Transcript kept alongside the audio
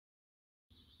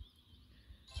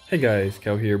Hey guys,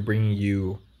 Cal here bringing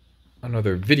you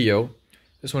another video.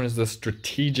 This one is the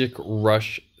Strategic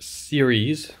Rush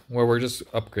series where we're just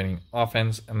upgrading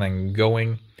offense and then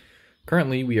going.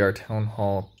 Currently we are Town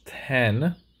Hall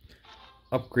 10,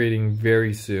 upgrading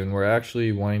very soon. We're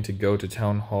actually wanting to go to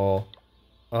Town Hall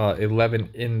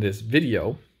 11 in this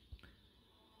video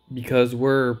because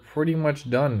we're pretty much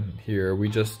done here. We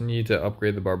just need to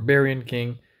upgrade the Barbarian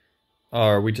King,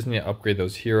 or we just need to upgrade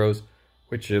those heroes,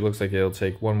 which it looks like it'll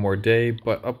take one more day,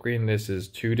 but upgrading this is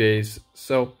 2 days.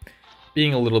 So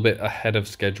being a little bit ahead of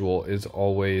schedule is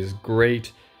always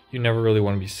great. You never really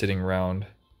want to be sitting around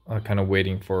kind of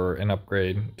waiting for an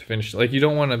upgrade to finish. Like, you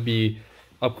don't want to be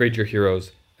upgrade your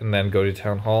heroes and then go to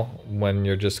Town Hall when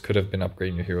you just could have been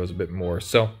upgrading your heroes a bit more.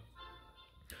 So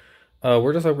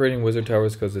we're just upgrading Wizard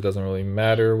Towers because it doesn't really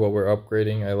matter what we're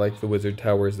upgrading. I like the Wizard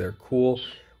Towers, they're cool.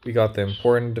 We got the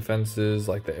important defenses,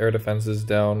 like the air defenses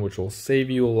down, which will save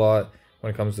you a lot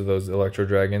when it comes to those Electro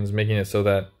Dragons, making it so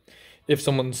that if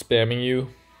someone's spamming you,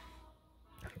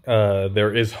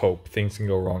 there is hope. Things can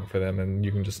go wrong for them, and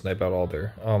you can just snipe out all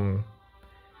their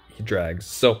drags.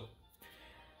 So,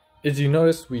 as you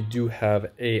notice, we do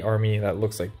have a army that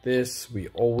looks like this. We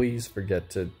always forget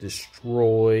to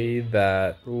destroy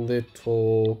that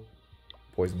little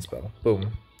poison spell.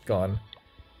 Boom, gone.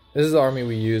 This is the army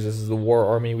we use. This is the war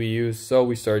army we use, so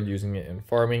we started using it in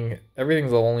farming.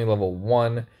 Everything's only level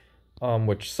 1,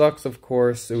 which sucks, of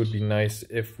course. It would be nice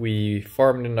if we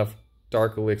farmed enough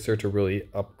Dark Elixir to really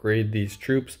upgrade these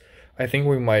troops. I think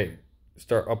we might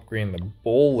start upgrading the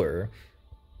Bowler,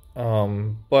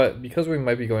 but because we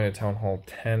might be going to Town Hall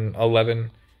 10,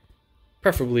 11,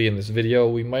 preferably in this video,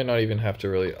 we might not even have to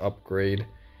really upgrade.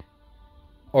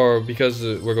 Or because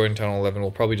we're going to Town Hall 11,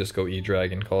 we'll probably just go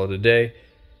E-Drag and call it a day.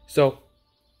 So,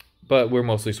 but we're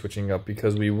mostly switching up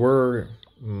because we were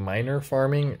minor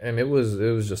farming and it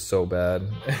was just so bad.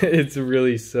 It's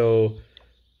really so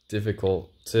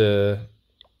difficult to,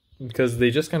 because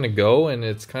they just kind of go and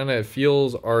it's kind of, it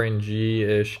feels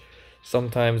RNG-ish.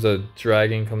 Sometimes a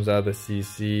dragon comes out of the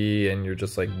CC and you're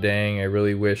just like, dang, I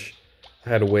really wish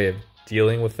I had a way of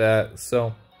dealing with that.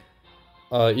 So,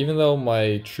 even though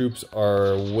my troops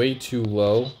are way too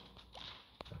low,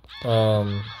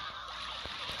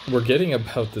 we're getting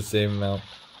about the same amount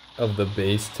of the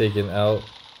base taken out.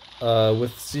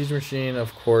 With Siege Machine,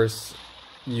 of course,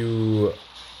 you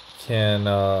can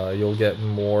you'll get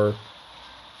more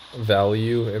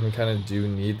value, and we kind of do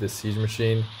need the Siege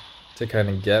Machine to kind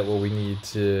of get what we need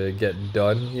to get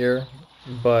done here,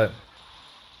 but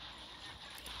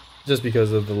just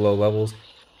because of the low levels.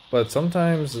 But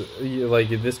sometimes, like,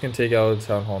 this can take out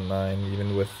Town Hall 9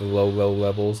 even with the low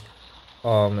levels.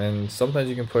 And sometimes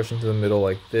you can push into the middle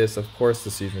like this. Of course,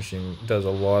 the Siege Machine does a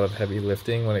lot of heavy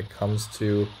lifting when it comes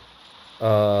to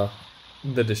the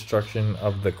destruction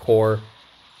of the core.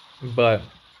 But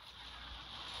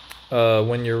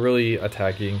when you're really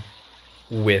attacking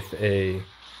with a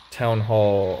Town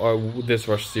Hall or this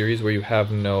Rush series where you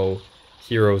have no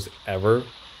heroes ever,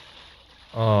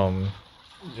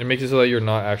 it makes it so that you're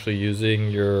not actually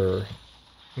using your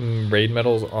raid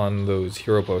medals on those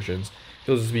hero potions.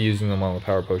 You'll just be using them on the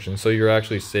power potion, so you're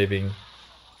actually saving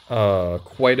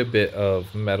quite a bit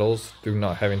of medals through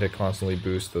not having to constantly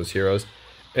boost those heroes,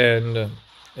 and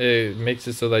it makes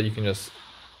it so that you can just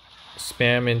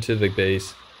spam into the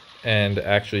base and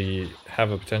actually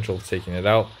have a potential of taking it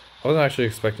out. I wasn't actually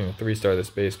expecting a 3-star this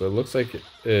base, but it looks like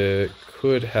it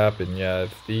could happen. Yeah,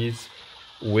 if these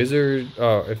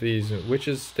if these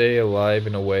witches stay alive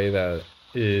in a way that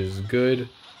is good,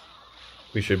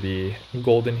 we should be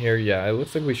golden here. Yeah, it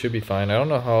looks like we should be fine. I don't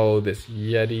know how this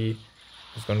Yeti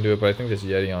is going to do it, but I think this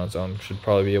Yeti on its own should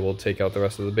probably be able to take out the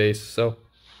rest of the base. So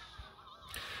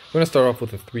we're going to start off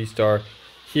with a 3-star.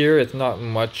 Here, it's not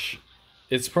much.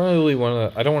 It's probably one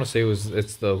of the, I don't want to say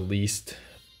it's the least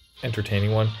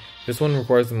entertaining one. This one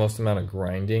requires the most amount of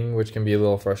grinding, which can be a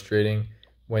little frustrating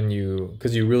when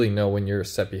because you really know when you're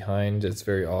set behind. It's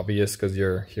very obvious because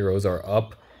your heroes are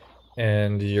up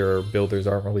and your builders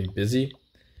aren't really busy.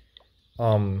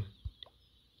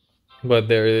 But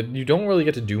you don't really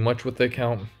get to do much with the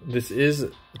account. This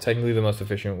is technically the most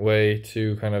efficient way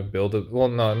to kind of build it. Well,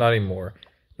 no, not anymore.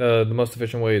 The most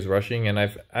efficient way is rushing, and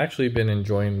I've actually been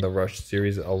enjoying the Rush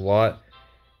series a lot,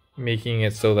 making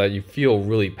it so that you feel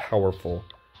really powerful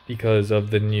because of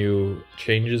the new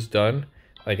changes done.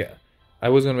 Like, I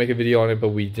was going to make a video on it, but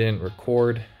we didn't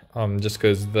record, just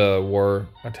because the war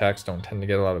attacks don't tend to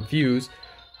get a lot of views,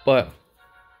 but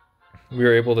we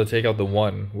were able to take out the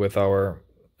 1 with our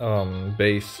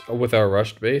base, with our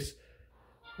rushed base,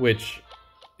 which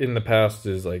in the past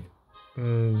is like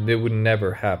it would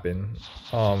never happen.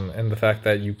 And the fact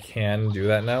that you can do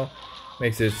that now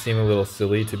makes it seem a little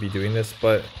silly to be doing this,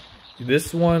 but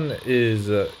this one is,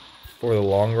 for the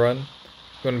long run,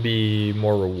 going to be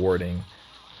more rewarding,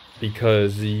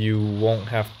 because you won't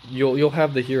have, you'll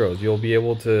have the heroes. You'll be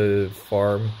able to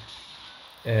farm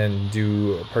and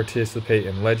participate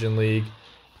in Legend League,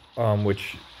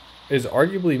 which is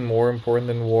arguably more important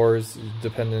than Wars,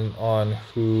 depending on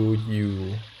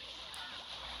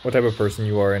what type of person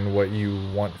you are and what you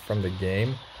want from the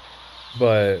game.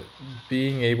 But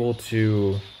being able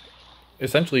to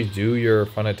essentially do your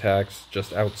fun attacks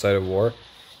just outside of War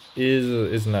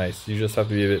is nice. You just have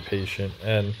to be a bit patient,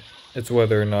 and it's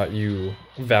whether or not you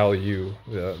value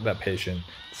that patience,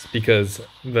 because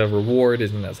the reward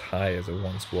isn't as high as it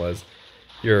once was.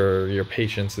 Your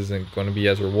patience isn't going to be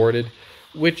as rewarded,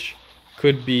 which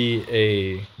could be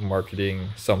a marketing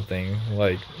something,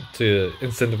 like to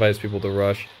incentivize people to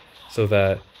rush so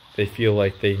that they feel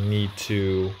like they need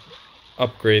to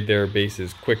upgrade their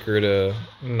bases quicker to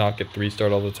not get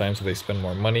 3-starred all the time, so they spend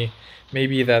more money.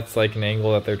 Maybe that's like an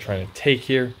angle that they're trying to take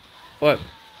here, but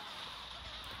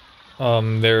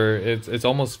it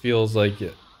almost feels like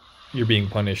you're being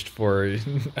punished for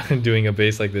doing a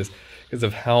base like this because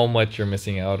of how much you're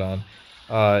missing out on.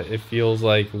 It feels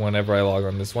like whenever I log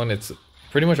on this one, it's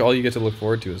pretty much all you get to look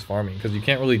forward to is farming, because you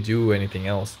can't really do anything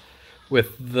else.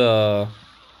 With the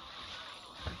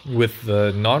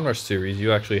non-rush series,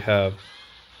 you actually have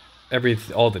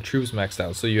all the troops maxed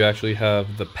out, so you actually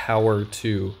have the power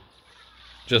to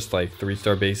just like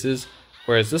 3-star bases,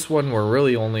 whereas this one we're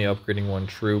really only upgrading one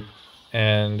troop,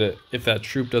 and if that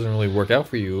troop doesn't really work out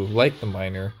for you, like the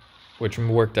miner, which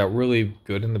worked out really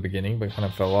good in the beginning but kind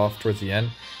of fell off towards the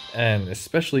end, and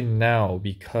especially now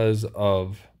because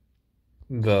of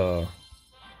the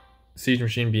siege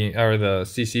machine being, or the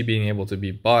CC being able to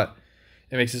be bought,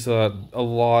 it makes this a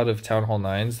lot of Town Hall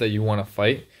 9s that you want to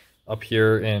fight up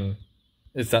here in,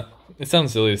 it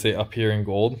sounds silly to say up here in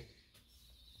gold,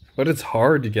 but it's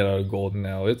hard to get out of gold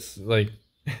now. It's like,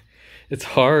 it's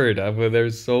hard, but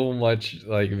there's so much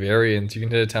like variance. You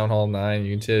can hit a Town Hall 9,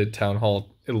 you can hit a Town Hall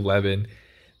 11.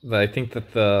 I think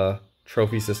that the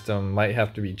trophy system might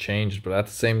have to be changed, but at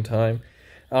the same time,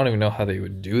 I don't even know how they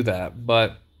would do that,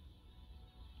 but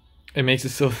it makes it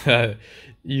so that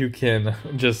you can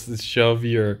just shove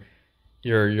your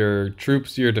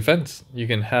troops to your defense. You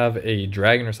can have a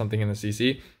dragon or something in the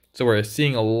CC, so we're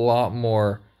seeing a lot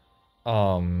more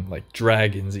like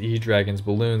dragons, E-dragons,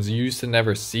 balloons. You used to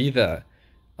never see that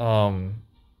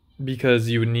because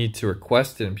you would need to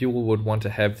request it, and people would want to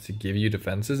have to give you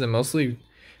defenses, and mostly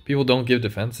people don't give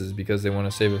defenses because they want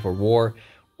to save it for war,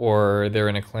 or they're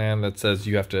in a clan that says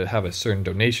you have to have a certain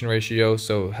donation ratio,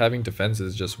 so having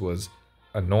defenses just was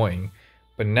annoying.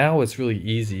 But now it's really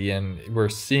easy, and we're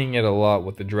seeing it a lot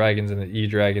with the dragons and the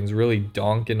E-dragons really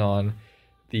donking on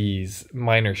these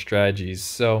minor strategies.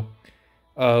 So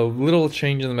a little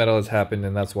change in the meta has happened,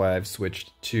 and that's why I've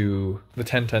switched to the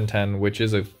 10-10-10, which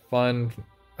is a fun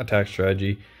attack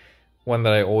strategy, one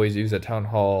that I always use at Town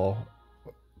Hall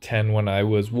 10 when I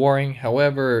was warring.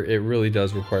 However, it really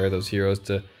does require those heroes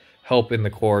to help in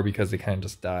the core because they kind of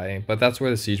just die. But that's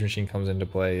where the siege machine comes into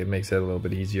play. It makes it a little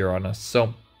bit easier on us.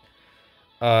 So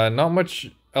not much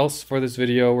else for this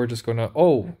video. We're just gonna,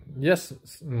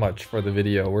 much for the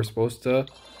video. We're supposed to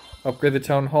upgrade the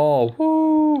Town Hall.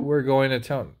 Woo! We're going to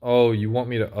town. Oh, you want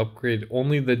me to upgrade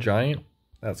only the giant?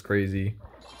 That's crazy.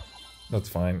 That's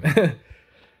fine.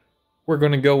 We're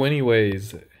gonna go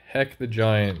anyways. Heck the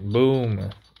giant. Boom.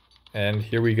 And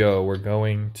here we go. We're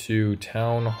going to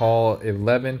Town Hall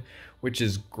 11, which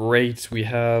is great. We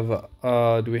have,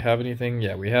 do we have anything?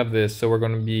 Yeah, we have this. So we're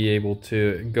going to be able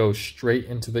to go straight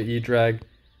into the E-Drag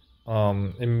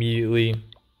immediately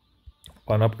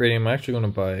on upgrading. I'm actually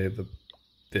going to buy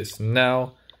this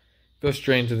now. Go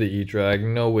straight into the E-Drag.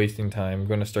 No wasting time. I'm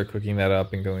going to start cooking that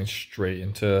up and going straight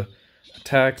into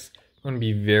attacks. Going to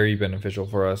be very beneficial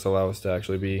for us. Allow us to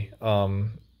actually be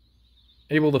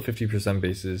able to 50%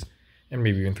 bases, and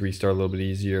maybe even 3-star a little bit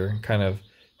easier, kind of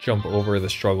jump over the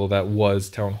struggle that was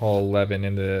Town Hall 11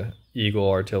 in the Eagle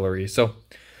Artillery. So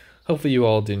hopefully you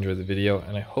all did enjoy the video,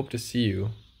 and I hope to see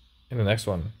you in the next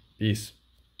one. Peace.